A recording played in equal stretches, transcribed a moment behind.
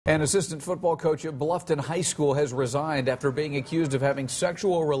An assistant football coach at Bluffton High School has resigned after being accused of having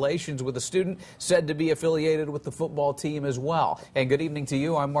sexual relations with a student said to be affiliated with the football team as well. And good evening to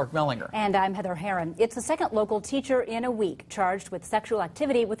you. I'm Mark Mellinger. And I'm Heather Herron. It's the second local teacher in a week charged with sexual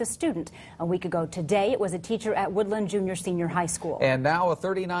activity with a student. A week ago today, it was a teacher at Woodland Junior Senior High School. And now a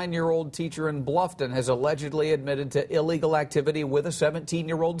 39-year-old teacher in Bluffton has allegedly admitted to illegal activity with a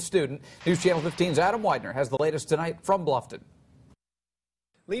 17-year-old student. News Channel 15's Adam Widener has the latest tonight from Bluffton.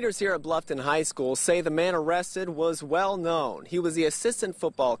 Leaders here at Bluffton High School say the man arrested was well known. He was the assistant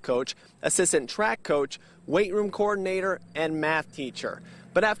football coach, assistant track coach, weight room coordinator, and math teacher.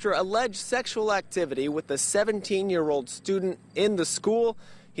 But after alleged sexual activity with the 17-year-old student in the school,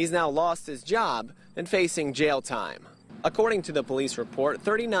 he's now lost his job and facing jail time. According to the police report,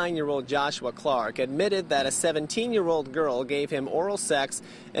 39-year-old Joshua Clark admitted that a 17-year-old girl gave him oral sex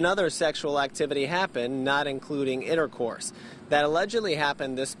and other sexual activity happened, not including intercourse. That allegedly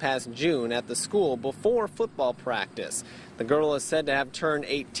happened this past June at the school before football practice. The girl is said to have turned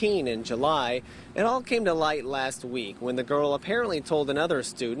 18 in July. It all came to light last week when the girl apparently told another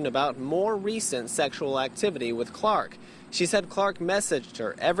student about more recent sexual activity with Clark. She said Clark messaged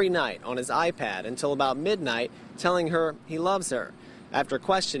her every night on his iPad until about midnight, telling her he loves her. After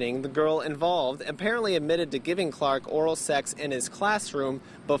questioning, the girl involved apparently admitted to giving Clark oral sex in his classroom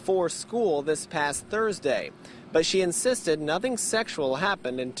before school this past Thursday. But she insisted nothing sexual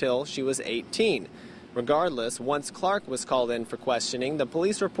happened until she was 18. Regardless, once Clark was called in for questioning, the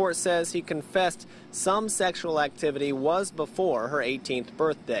police report says he confessed some sexual activity was before her 18th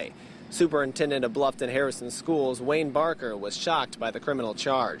birthday. Superintendent of Bluffton Harrison Schools, Wayne Barker, was shocked by the criminal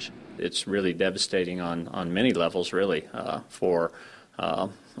charge. It's really devastating on many levels, really, for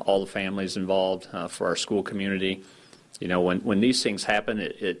all the families involved, for our school community. You know, when these things happen,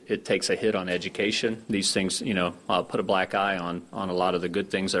 it takes a hit on education. These things, you know, put a black eye on a lot of the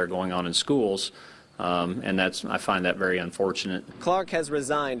good things that are going on in schools. And I find that very unfortunate. Clark has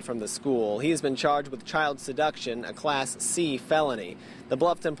resigned from the school. He has been charged with child seduction, a Class C felony. The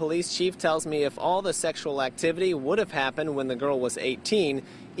Bluffton police chief tells me if all the sexual activity would have happened when the girl was 18,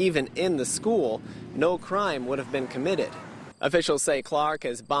 even in the school, no crime would have been committed. Officials say Clark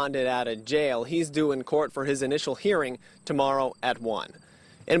is bonded out of jail. He's due in court for his initial hearing tomorrow at 1.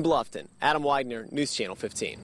 In Bluffton, Adam Widener, News Channel 15.